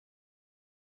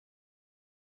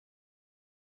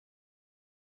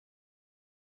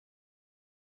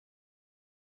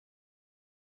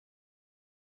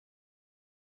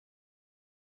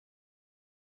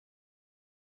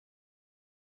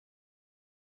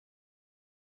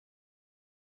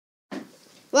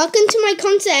Welcome to my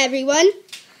concert, everyone.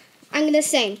 I'm going to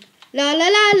sing. La la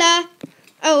la la.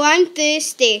 Oh, I'm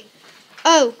thirsty.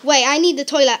 Oh, wait, I need the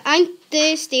toilet. I'm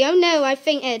thirsty. Oh no, I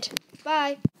fainted.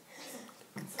 Bye.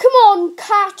 Come on,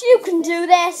 cat, you can do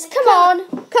this. Come on.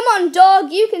 Come on,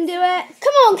 dog, you can do it.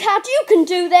 Come on, cat, you can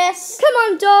do this. Come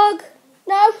on, dog.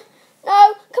 No.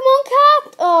 Come on,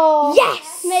 cat. Oh.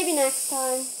 Yes. Maybe next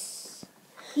time.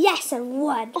 Yes, I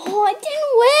won. Oh, I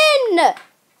didn't win.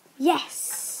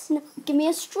 Yes. No, give me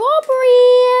a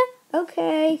strawberry.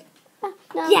 Okay.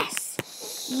 No.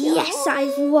 Yes. Yes,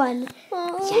 I've won.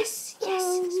 Oh. Yes.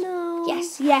 Oh, no.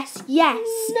 Yes. Yes.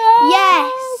 No.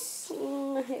 Yes.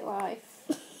 I hate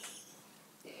life.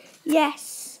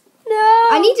 Yes. No.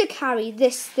 I need to carry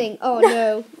this thing. Oh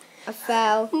no, I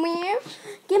fell.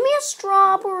 Give me a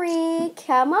strawberry.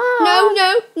 Come on.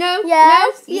 No.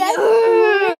 Yes. No.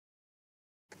 Yes.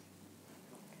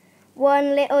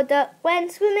 One little duck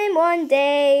went swimming one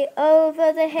day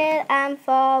over the hill and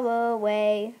far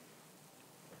away.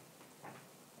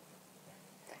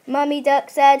 Mummy duck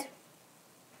said,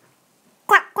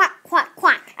 quack, quack, quack,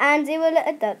 quack. And 0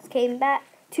 little ducks came back.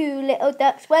 2 little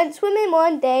ducks went swimming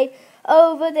one day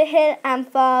over the hill and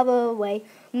far away.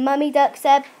 Mummy duck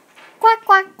said, quack,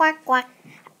 quack, quack, quack.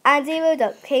 And 0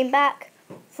 ducks came back.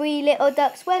 3 little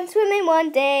ducks went swimming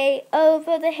one day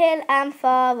over the hill and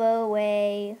far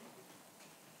away.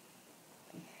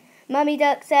 Mummy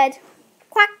duck said,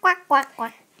 quack, quack, quack,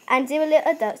 quack. And 0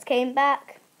 little ducks came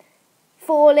back.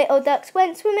 4 little ducks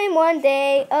went swimming one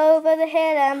day over the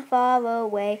hill and far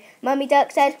away. Mummy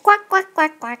duck said, quack, quack,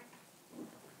 quack, quack.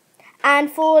 And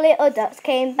 4 little ducks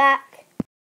came back.